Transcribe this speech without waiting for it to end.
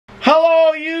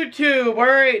Yo, YouTube!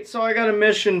 Alright, so I got a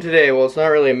mission today. Well, it's not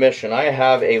really a mission. I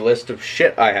have a list of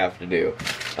shit I have to do.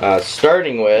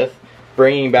 Starting with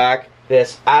bringing back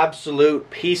this absolute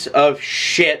piece of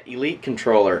shit Elite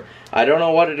controller. I don't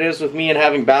know what it is with me and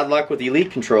having bad luck with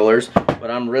Elite controllers,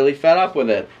 but I'm really fed up with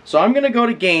it. So I'm gonna go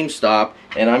to GameStop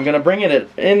and I'm gonna bring it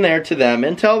in there to them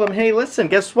and tell them, hey, listen,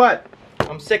 guess what?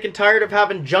 I'm sick and tired of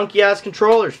having junky ass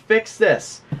controllers. Fix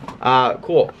this.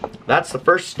 Cool. That's the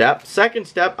first step. Second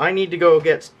step, I need to go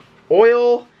get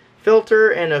oil, filter,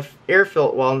 and a air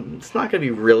filter. Well, it's not going to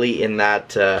be really in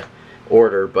that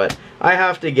order, but I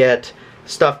have to get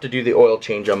stuff to do the oil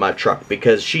change on my truck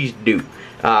because she's due.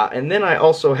 And then I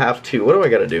also have to, what do I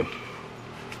got to do?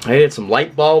 I need some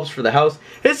light bulbs for the house.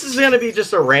 This is going to be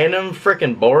just a random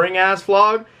frickin' boring ass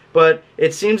vlog, but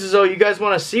it seems as though you guys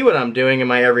want to see what I'm doing in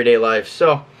my everyday life.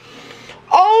 So,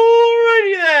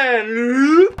 alrighty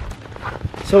then.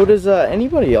 So does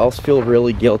anybody else feel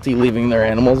really guilty leaving their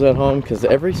animals at home? Because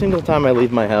every single time I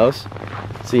leave my house,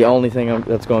 it's the only thing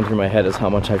that's going through my head is how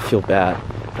much I feel bad.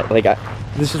 Like,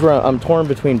 this is where I'm torn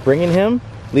between bringing him,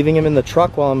 leaving him in the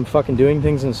truck while I'm fucking doing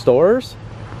things in stores.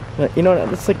 You know,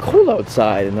 it's like cold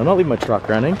outside and I'm not leaving my truck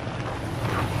running.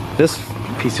 This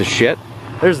piece of shit.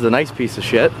 There's the nice piece of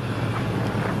shit.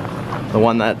 The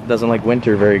one that doesn't like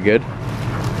winter very good.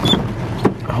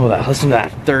 Oh, listen to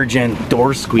that third gen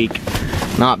door squeak.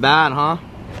 Not bad, huh?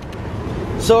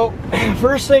 So,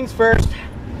 first things first,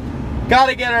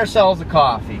 gotta get ourselves a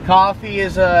coffee. Coffee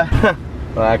is a...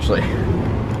 well, actually, you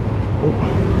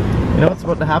know what's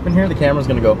about to happen here? The camera's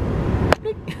gonna go...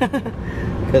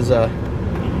 because, hold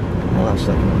on a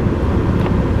second.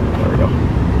 There we go.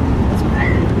 That's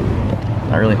better.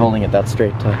 Not really holding it that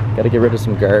straight. Gotta get rid of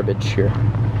some garbage here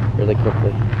really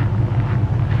quickly.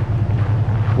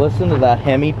 Listen to that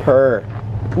Hemi purr.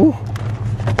 Woo.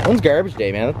 When's garbage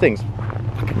day, man? That thing's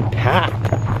fucking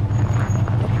packed.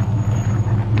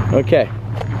 Okay.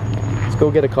 Let's go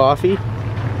get a coffee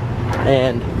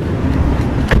and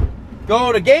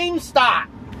go to GameStop.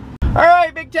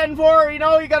 Alright, Big 10-4, you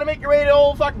know, you gotta make your way to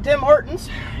old fucking Tim Hortons.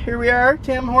 Here we are,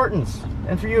 Tim Hortons.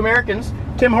 And for you Americans,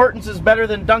 Tim Hortons is better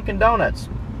than Dunkin' Donuts.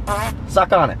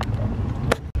 Suck on it.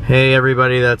 Hey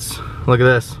everybody, look at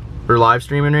this. We're live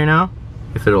streaming right now.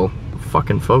 If it'll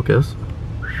fucking focus.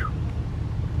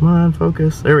 Come on,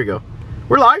 focus. There we go.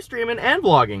 We're live streaming and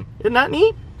vlogging. Isn't that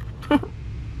neat?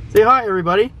 Say hi,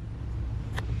 everybody.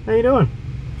 How you doing?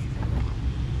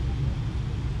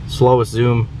 Slowest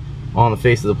zoom on the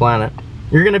face of the planet.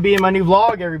 You're gonna be in my new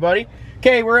vlog, everybody.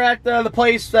 Okay, we're at the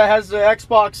place that has the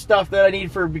Xbox stuff that I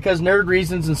need because nerd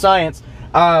reasons and science.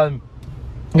 I'm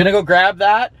gonna go grab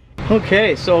that.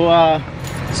 Okay, so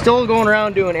still going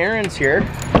around doing errands here.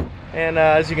 And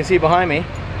as you can see behind me,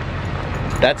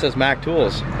 that says Mac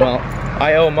Tools. Well,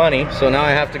 I owe money, so now I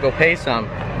have to go pay some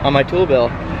on my tool bill,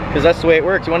 because that's the way it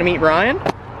works. You want to meet Ryan?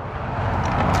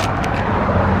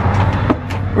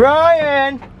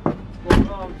 Ryan! What's going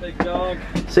on, big dog?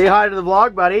 Say hi to the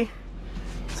vlog, buddy.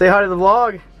 Say hi to the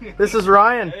vlog. This is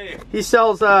Ryan. Hey. He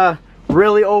sells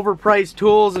really overpriced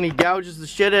tools and he gouges the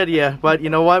shit out of you. But you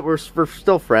know what? We're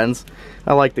still friends.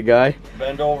 I like the guy.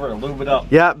 Bend over and lube it up.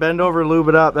 Yeah, bend over and lube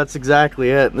it up. That's exactly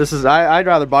it. This is I'd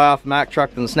rather buy off Mack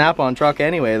truck than Snap-on truck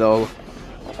anyway, though.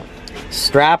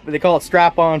 They call it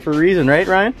strap-on for a reason, right,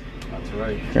 Ryan? That's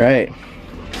right. Right.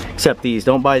 Except these.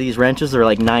 Don't buy these wrenches. They're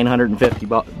like 950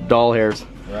 doll hairs.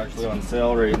 They're actually on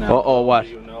sale right now. Uh-oh, what?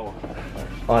 You know.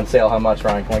 On sale, how much,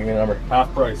 Ryan? Can you give me the number?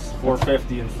 Half price,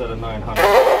 $450 instead of $900.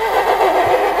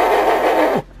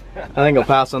 I think I'll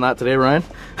pass on that today, Ryan.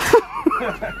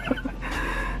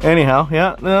 Anyhow,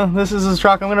 yeah, this is his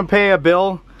truck. I'm gonna pay a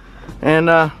bill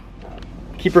and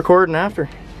keep recording after.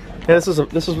 Yeah, this is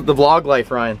the vlog life,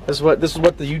 Ryan. This is what the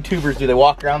YouTubers do. They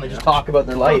walk around, they just talk about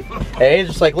their life. Hey,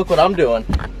 just like, look what I'm doing.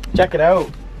 Check it out.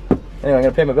 Anyway, I'm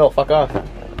gonna pay my bill. Fuck off. I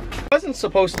wasn't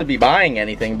supposed to be buying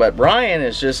anything, but Brian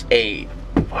is just a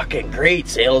fucking great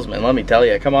salesman. Let me tell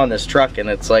you. I come on this truck and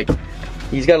it's like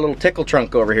he's got a little tickle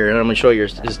trunk over here, and I'm gonna show you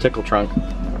his tickle trunk.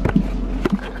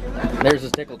 There's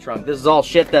his tickle trunk. This is all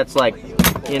shit that's like,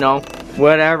 you know,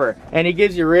 whatever. And he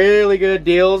gives you really good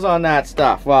deals on that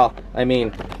stuff. Well, I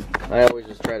mean, I always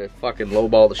just try to fucking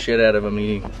lowball the shit out of him.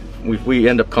 We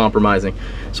end up compromising.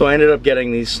 So I ended up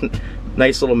getting these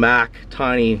nice little Mac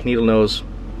tiny needle nose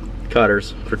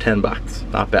cutters for 10 bucks.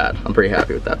 Not bad. I'm pretty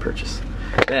happy with that purchase.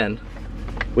 Then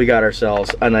we got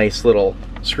ourselves a nice little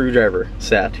screwdriver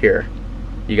set here.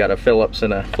 You got a Phillips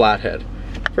and a flathead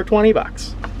for 20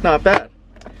 bucks. Not bad.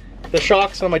 The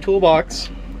shocks on my toolbox,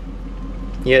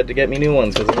 you had to get me new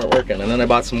ones because they weren't working. And then I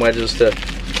bought some wedges to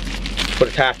put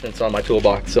attachments on my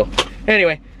toolbox. So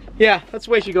anyway, yeah, that's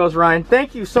the way she goes, Ryan.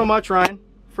 Thank you so much, Ryan,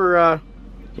 for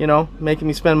you know, making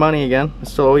me spend money again. I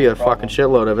still owe you a fucking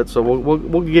shitload of it, so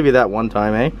we'll give you that one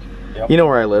time, eh? Yep. You know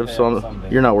where I live, so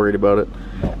you're not worried about it.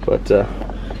 No. But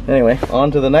anyway,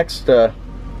 on to the next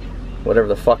whatever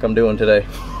the fuck I'm doing today.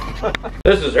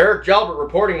 This is Eric Jalbert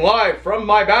reporting live from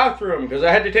my bathroom because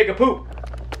I had to take a poop.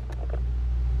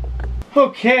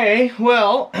 Okay,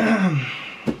 well,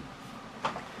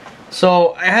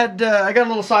 so I got a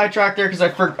little sidetracked there because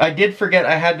I did forget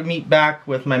I had to meet back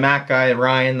with my Mac guy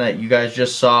Ryan that you guys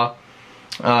just saw.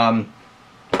 So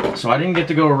I didn't get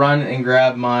to go run and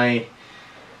grab my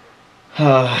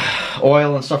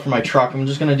oil and stuff for my truck. I'm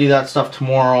just gonna do that stuff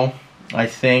tomorrow, I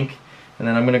think, and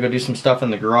then I'm gonna go do some stuff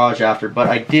in the garage after. But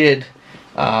I did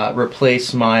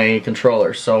replace my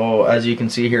controller. So as you can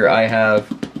see here, I have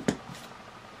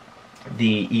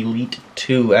the Elite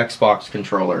 2 Xbox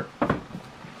controller,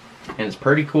 and it's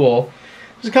pretty cool.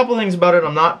 There's a couple things about it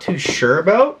I'm not too sure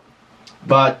about,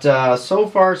 but so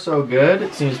far so good.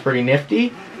 It seems pretty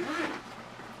nifty.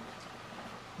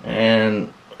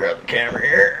 And grab the camera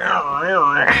here.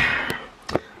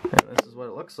 And this is what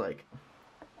it looks like.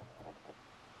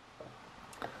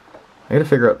 I gotta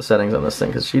figure out the settings on this thing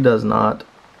because she does not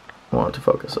want to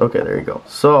focus. Okay, there you go.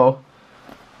 So,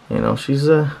 you know, she's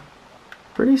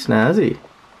pretty snazzy.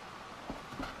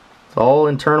 It's all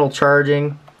internal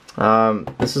charging.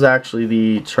 This is actually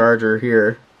the charger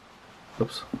here.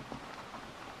 Oops.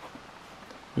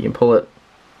 You can pull it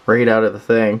right out of the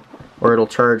thing, or it'll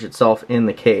charge itself in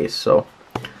the case. So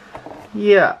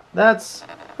yeah, that's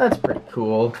pretty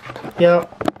cool. Yeah,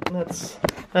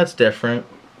 that's different.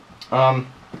 Cool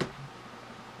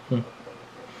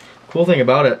thing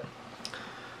about it,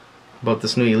 about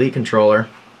this new Elite controller,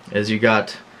 is you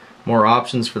got more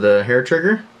options for the hair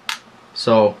trigger.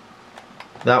 So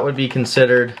that would be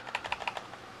considered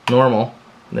normal.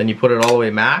 And then you put it all the way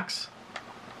max,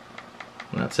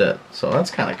 and that's it. So that's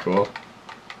kind of cool.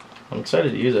 I'm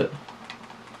excited to use it.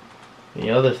 The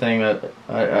other thing that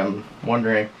I'm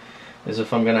wondering is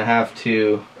if I'm gonna have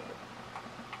to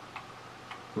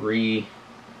redo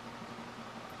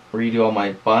all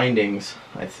my bindings.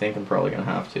 I think I'm probably gonna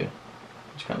have to,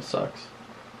 which kind of sucks.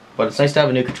 But it's nice to have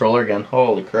a new controller again.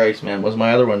 Holy Christ, man, was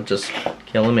my other one just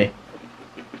killing me.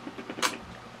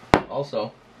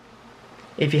 Also,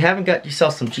 if you haven't got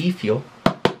yourself some G Fuel,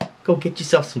 go get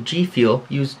yourself some G Fuel.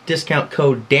 Use discount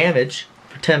code DAMAGE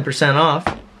for 10% off.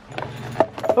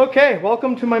 Okay,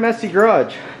 welcome to my messy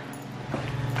garage.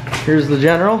 Here's the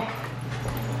general.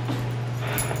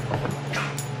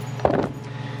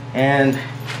 And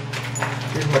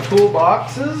here's my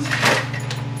toolboxes.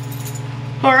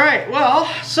 Alright, well,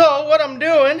 so what I'm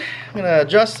doing, I'm gonna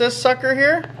adjust this sucker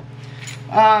here.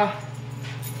 I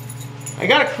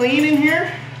got to clean in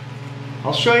here.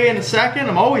 I'll show you in a second.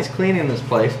 I'm always cleaning this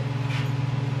place.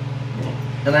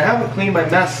 And I haven't cleaned my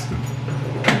mess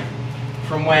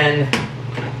from when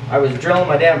I was drilling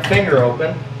my damn finger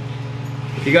open.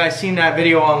 If you guys seen that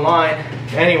video online,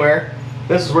 anywhere,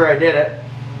 this is where I did it.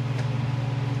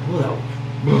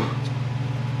 Ooh,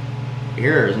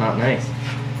 ear is not nice.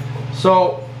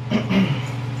 So,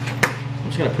 I'm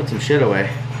just gonna put some shit away.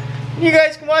 You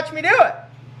guys can watch me do it.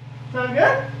 Sound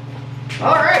good?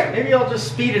 Alright, maybe I'll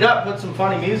just speed it up, put some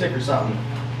funny music or something.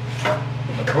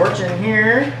 Put the torch in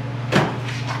here.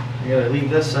 I gotta leave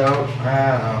this out.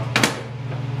 I don't know.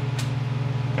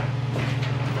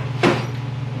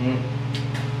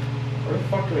 Where the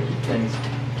fuck do I keep things?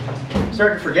 I'm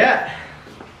starting to forget.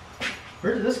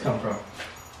 Where did this come from?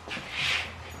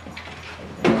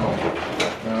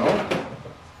 No.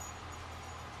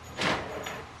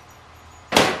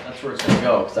 That's where it's gonna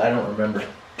go, because I don't remember.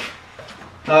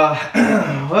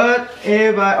 What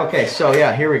if I... Okay, so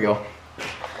yeah, here we go.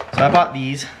 So I bought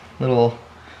these little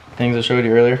things I showed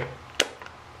you earlier.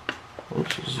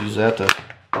 Oops, just use that to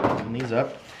open these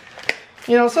up.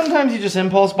 You know, sometimes you just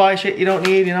impulse buy shit you don't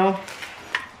need, you know.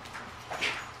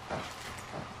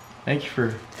 Thank you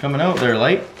for coming out there,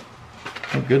 Light.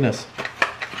 Oh goodness.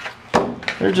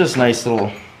 They're just nice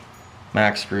little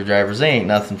Mac screwdrivers. They ain't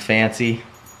nothing fancy.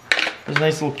 There's a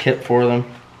nice little kit for them.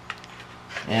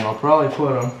 And I'll probably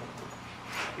put them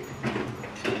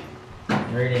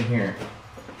right in here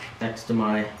next to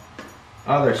my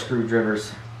other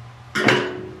screwdrivers.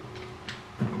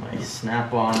 My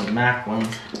Snap-on Mac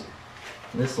ones.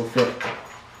 This will fit.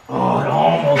 Oh, it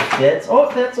almost fits. Oh,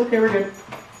 it fits. Okay, we're good.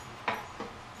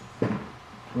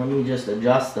 Let me just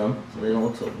adjust them so they don't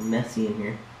look so messy in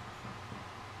here.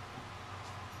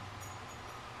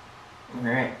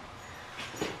 Alright.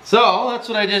 So, that's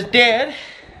what I just did.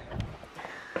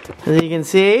 As you can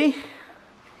see,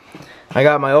 I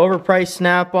got my overpriced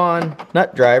Snap-on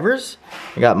nut drivers.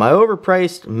 I got my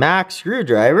overpriced Mac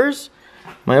screwdrivers.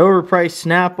 my overpriced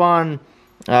Snap-on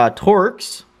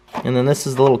Torx, and then this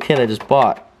is the little kit I just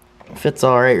bought. It fits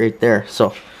all right there.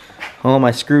 So all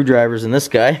my screwdrivers in this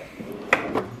guy.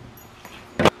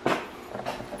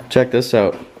 Check this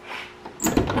out.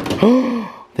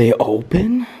 They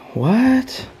open?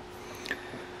 What?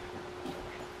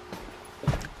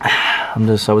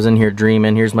 I was in here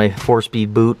dreaming. Here's my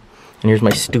 4-speed boot, and here's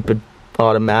my stupid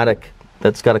automatic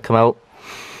that's got to come out.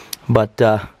 But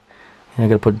I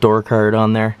gotta put door card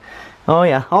on there. Oh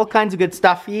yeah, all kinds of good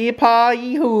stuff. Yeepaw,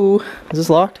 yee-hoo. Is this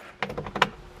locked?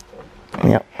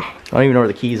 Yeah. I don't even know where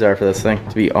the keys are for this thing,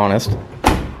 to be honest.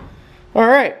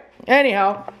 Alright,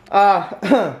 anyhow,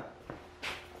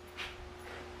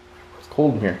 it's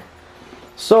cold in here.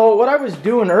 So what I was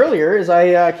doing earlier is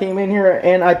I came in here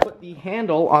and I put the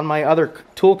handle on my other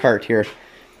tool cart here.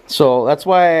 So that's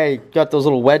why I got those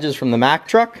little wedges from the Mack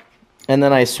truck, and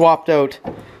then I swapped out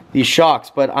these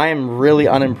shocks, but I am really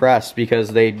unimpressed because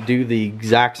they do the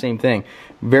exact same thing.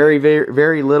 Very, very,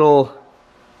 very little,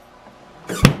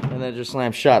 and then it just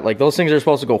slams shut. Like those things are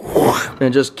supposed to go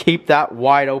and just keep that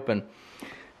wide open,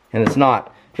 and it's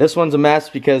not. This one's a mess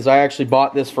because I actually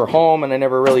bought this for home and I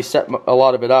never really set a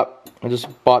lot of it up. I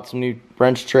just bought some new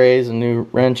wrench trays and new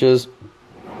wrenches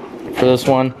for this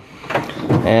one,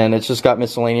 and it's just got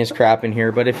miscellaneous crap in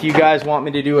here. But if you guys want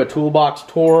me to do a toolbox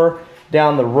tour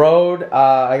down the road,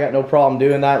 I got no problem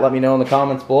doing that. Let me know in the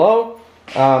comments below.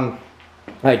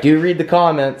 I do read the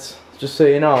comments, just so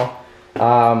you know.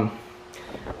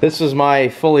 This is my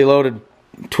fully loaded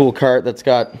tool cart that's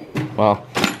got, well,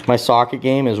 my socket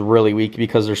game is really weak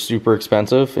because they're super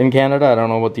expensive in Canada. I don't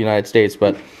know about the United States,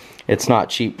 but it's not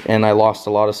cheap, and I lost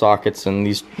a lot of sockets, and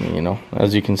these, you know,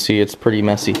 as you can see, it's pretty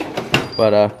messy.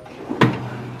 But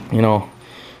you know,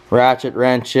 ratchet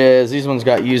wrenches, these ones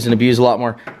got used and abused a lot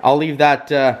more. I'll leave that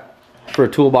for a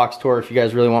toolbox tour if you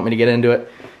guys really want me to get into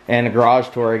it, and a garage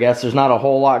tour, I guess. There's not a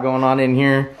whole lot going on in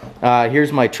here.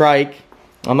 Here's my trike.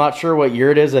 I'm not sure what year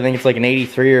it is. I think it's like an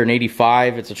 83 or an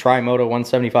 85. It's a Trimoto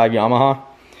 175 Yamaha.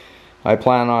 I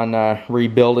plan on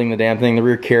rebuilding the damn thing. The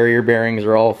rear carrier bearings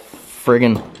are all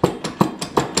friggin',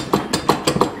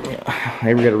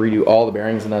 I gotta redo all the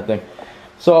bearings in that thing.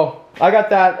 So I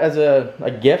got that as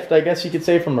a gift, I guess you could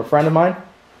say, from a friend of mine,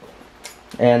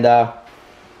 and I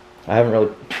haven't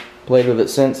really played with it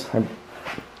since.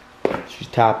 She's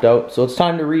tapped out, so it's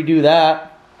time to redo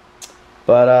that.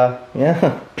 But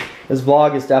yeah, this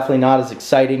vlog is definitely not as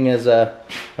exciting as I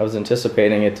was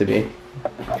anticipating it to be,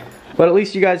 but at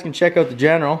least you guys can check out the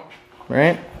general,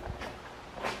 right?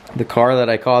 The car that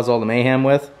I caused all the mayhem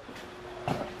with.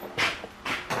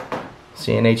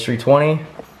 CNH 320.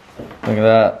 Look at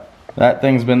that. That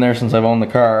thing's been there since I've owned the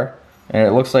car, and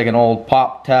it looks like an old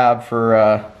pop tab for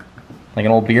like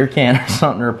an old beer can or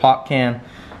something, or a pop can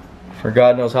for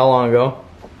God knows how long ago.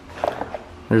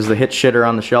 There's the hit shitter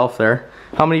on the shelf there.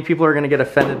 How many people are gonna get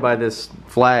offended by this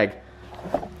flag?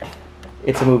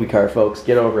 It's a movie car, folks.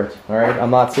 Get over it. All right,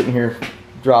 I'm not sitting here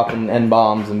dropping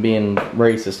N-bombs and being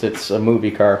racist. It's a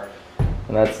movie car,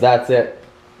 and that's it.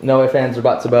 No ifs, ands, or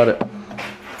buts about it.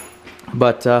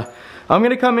 But I'm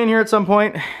gonna come in here at some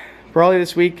point, probably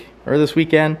this week or this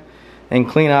weekend, and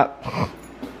clean up.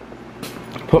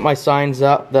 Put my signs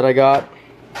up that I got.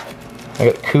 I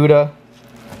got CUDA,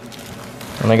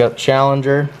 and I got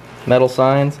Challenger metal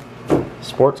signs.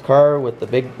 Sports car with a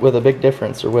big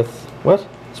difference, or with what?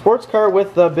 Sports car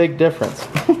with a big difference.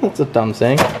 That's a dumb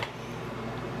saying.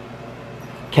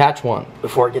 Catch one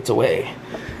before it gets away.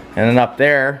 And then up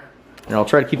there, and I'll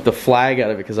try to keep the flag out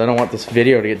of it because I don't want this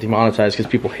video to get demonetized because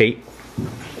people hate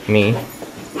me.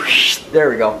 There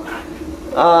we go.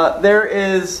 There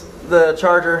is the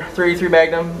Charger 383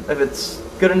 Magnum. If it's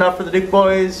good enough for the Duke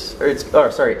boys, or it's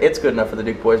good enough for the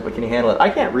Duke boys, but can you handle it? I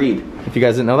can't read. If you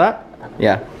guys didn't know that,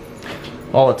 yeah.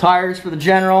 All the tires for the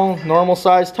general, normal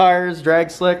size tires, drag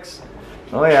slicks.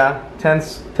 Oh yeah, 10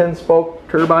 spoke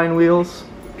turbine wheels.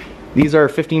 These are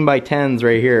 15 by 10s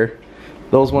right here.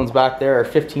 Those ones back there are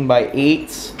 15 by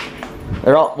 8s.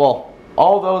 They're all, well,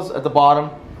 all those at the bottom,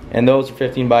 and those are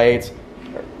 15 by 8s.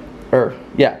 Or,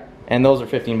 yeah, and those are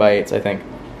 15 by 8s, I think.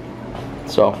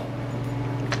 So,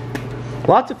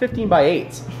 lots of 15 by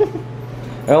 8s.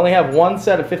 I only have one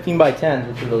set of 15 by 10s,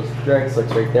 which are those drag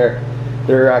slicks right there.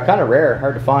 They're kind of rare,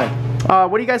 hard to find.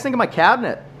 What do you guys think of my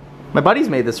cabinet? My buddies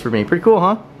made this for me. Pretty cool,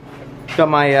 huh? Got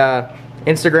my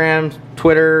Instagram,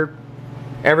 Twitter,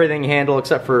 everything handle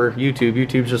except for YouTube.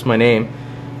 YouTube's just my name.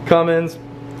 Cummins,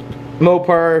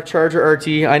 Mopar, Charger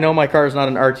RT. I know my car is not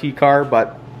an RT car,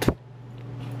 but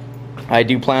I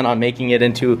do plan on making it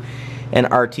into an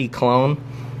RT clone.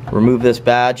 Remove this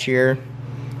badge here,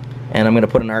 and I'm going to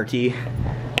put an RT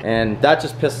And that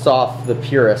just pisses off the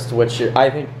purist, which I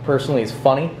think personally is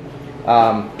funny.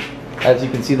 As you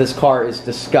can see, this car is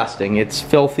disgusting. It's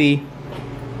filthy.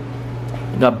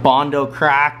 Got Bondo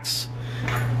cracks.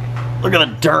 Look at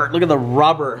the dirt. Look at the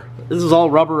rubber. This is all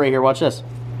rubber right here. Watch this.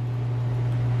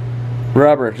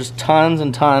 Rubber. Just tons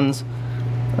and tons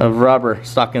of rubber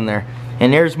stuck in there.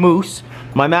 And there's Moose,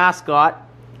 my mascot.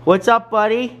 What's up,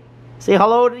 buddy? Say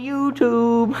hello to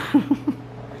YouTube.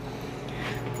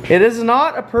 It is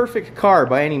not a perfect car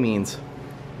by any means,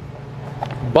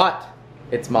 but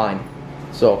it's mine.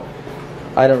 So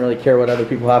I don't really care what other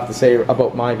people have to say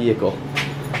about my vehicle.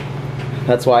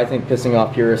 That's why I think pissing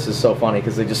off purists is so funny,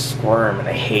 because they just squirm and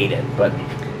they hate it. But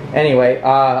anyway,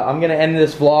 I'm going to end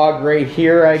this vlog right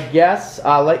here, I guess.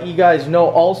 Let you guys know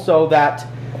also that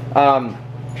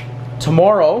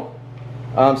tomorrow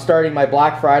I'm starting my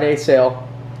Black Friday sale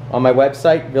on my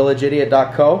website,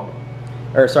 villageidiot.co.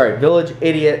 Or sorry,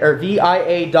 villageidiot, or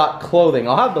VIA.clothing.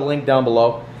 I'll have the link down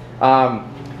below.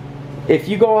 If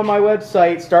you go on my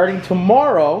website starting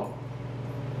tomorrow,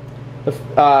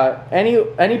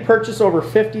 any purchase over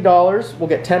 $50 will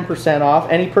get 10% off.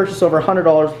 Any purchase over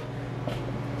 $100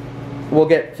 will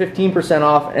get 15%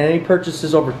 off. And any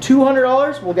purchases over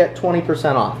 $200 will get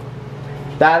 20% off.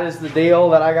 That is the deal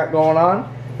that I got going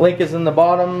on. Link is in the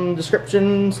bottom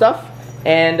description stuff.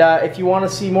 And if you want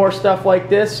to see more stuff like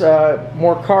this,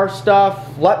 more car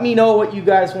stuff, let me know what you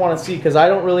guys want to see, because I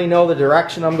don't really know the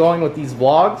direction I'm going with these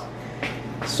vlogs.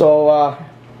 So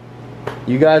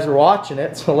you guys are watching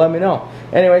it, so let me know.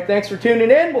 Anyway, thanks for tuning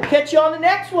in. We'll catch you on the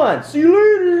next one. See you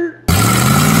later.